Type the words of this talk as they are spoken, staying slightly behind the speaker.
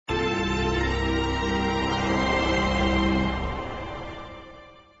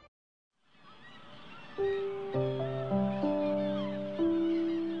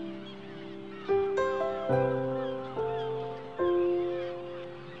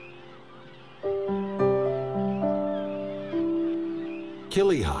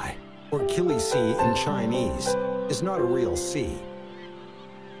Qilihai, or Qili Sea in Chinese, is not a real sea.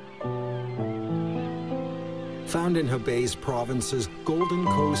 Found in Hebei province's Golden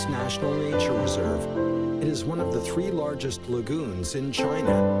Coast National Nature Reserve, it is one of the 3 largest lagoons in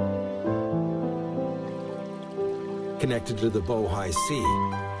China. Connected to the Bohai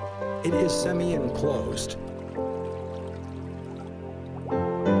Sea, it is semi-enclosed.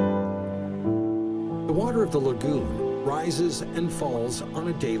 The water of the lagoon rises and falls on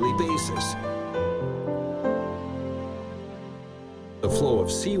a daily basis. The flow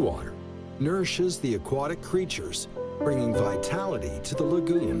of seawater nourishes the aquatic creatures, bringing vitality to the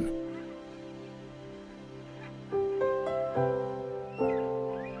lagoon.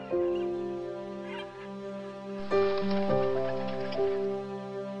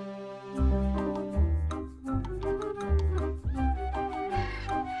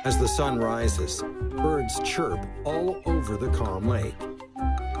 As the sun rises, birds chirp all over the calm lake.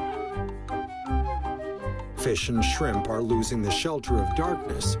 Fish and shrimp are losing the shelter of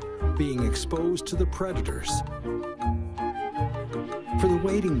darkness, being exposed to the predators. For the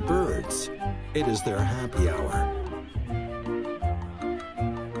waiting birds, it is their happy hour.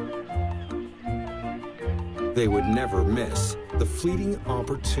 They would never miss the fleeting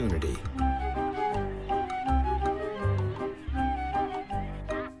opportunity.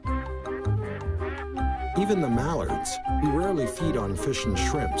 Even the mallards, who rarely feed on fish and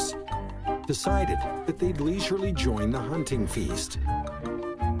shrimps, decided that they'd leisurely join the hunting feast.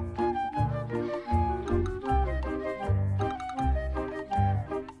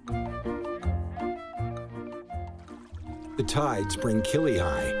 The tides bring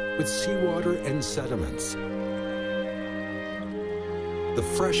Qilihai with seawater and sediments. The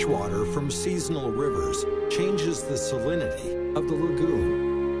fresh water from seasonal rivers changes the salinity of the lagoon.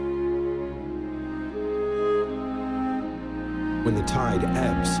 When the tide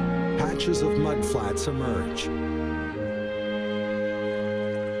ebbs, patches of mudflats emerge.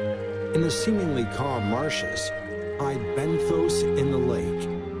 In the seemingly calm marshes, hide benthos in the lake,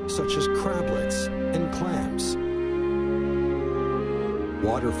 such as crablets and clams.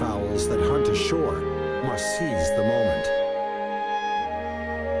 Waterfowls that hunt ashore must seize the moment.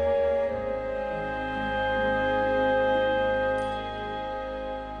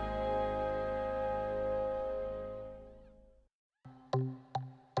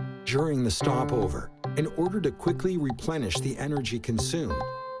 During the stopover, in order to quickly replenish the energy consumed,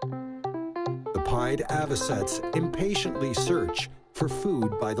 the pied avocets impatiently search for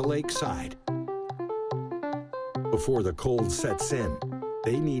food by the lakeside. Before the cold sets in,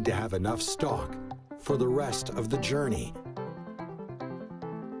 they need to have enough stock for the rest of the journey.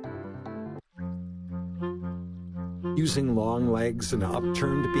 Using long legs and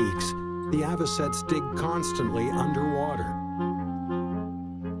upturned beaks, the avocets dig constantly underwater.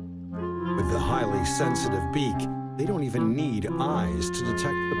 With the highly sensitive beak, they don't even need eyes to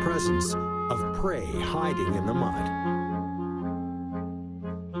detect the presence of prey hiding in the mud.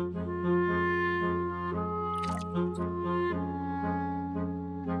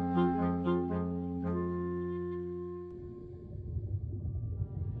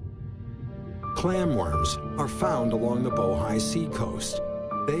 Clamworms are found along the Bohai Sea coast.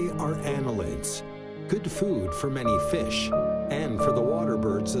 They are annelids, good food for many fish and for the water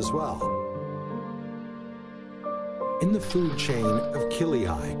birds as well. In the food chain of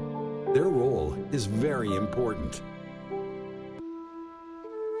Qilihai, their role is very important.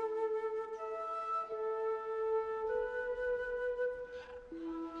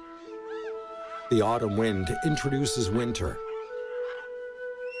 The autumn wind introduces winter.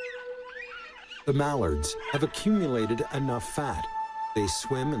 The mallards have accumulated enough fat. They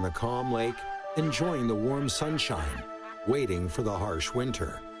swim in the calm lake, enjoying the warm sunshine, waiting for the harsh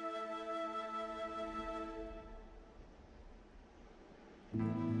winter.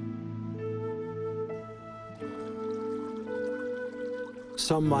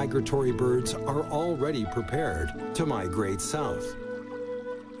 Some migratory birds are already prepared to migrate south.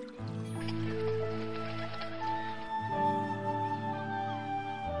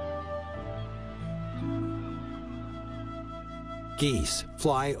 Geese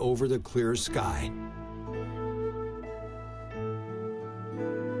fly over the clear sky.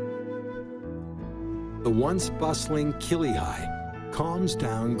 The once bustling Qilihai calms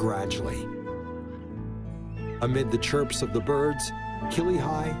down gradually. Amid the chirps of the birds,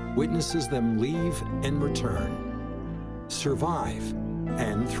 Qilihai witnesses them leave and return, survive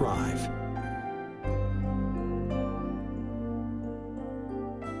and thrive.